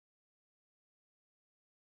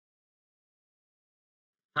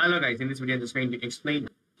Hello guys, in this video I'm just going to explain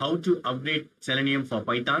how to upgrade Selenium for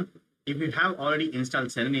Python. If you have already installed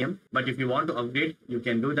Selenium, but if you want to upgrade, you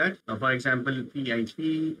can do that. For example, pip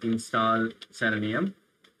install Selenium,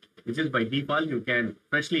 which is by default, you can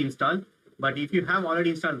freshly install. But if you have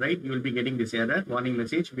already installed, right, you will be getting this error warning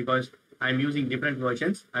message because I'm using different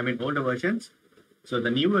versions. I mean older versions. So the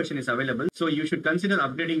new version is available. So you should consider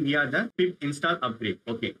upgrading via the pip install upgrade.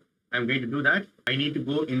 Okay, I'm going to do that. I need to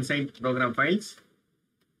go inside program files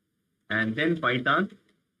and then Python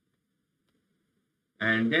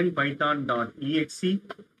and then python.exe.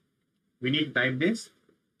 We need to type this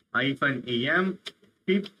 -am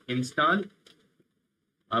pip install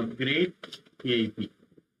upgrade pip.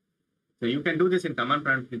 So you can do this in command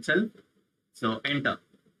prompt itself. So enter.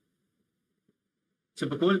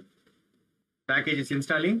 Super cool. Package is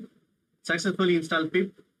installing. Successfully installed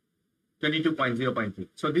pip 22.0.3.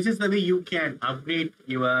 So this is the way you can upgrade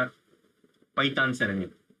your Python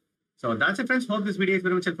Selenium. So that's it, friends. Hope this video is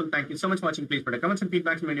very much helpful. Thank you so much for watching. Please put a comments and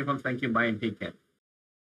feedbacks in the video forms. Thank you. Bye and take care.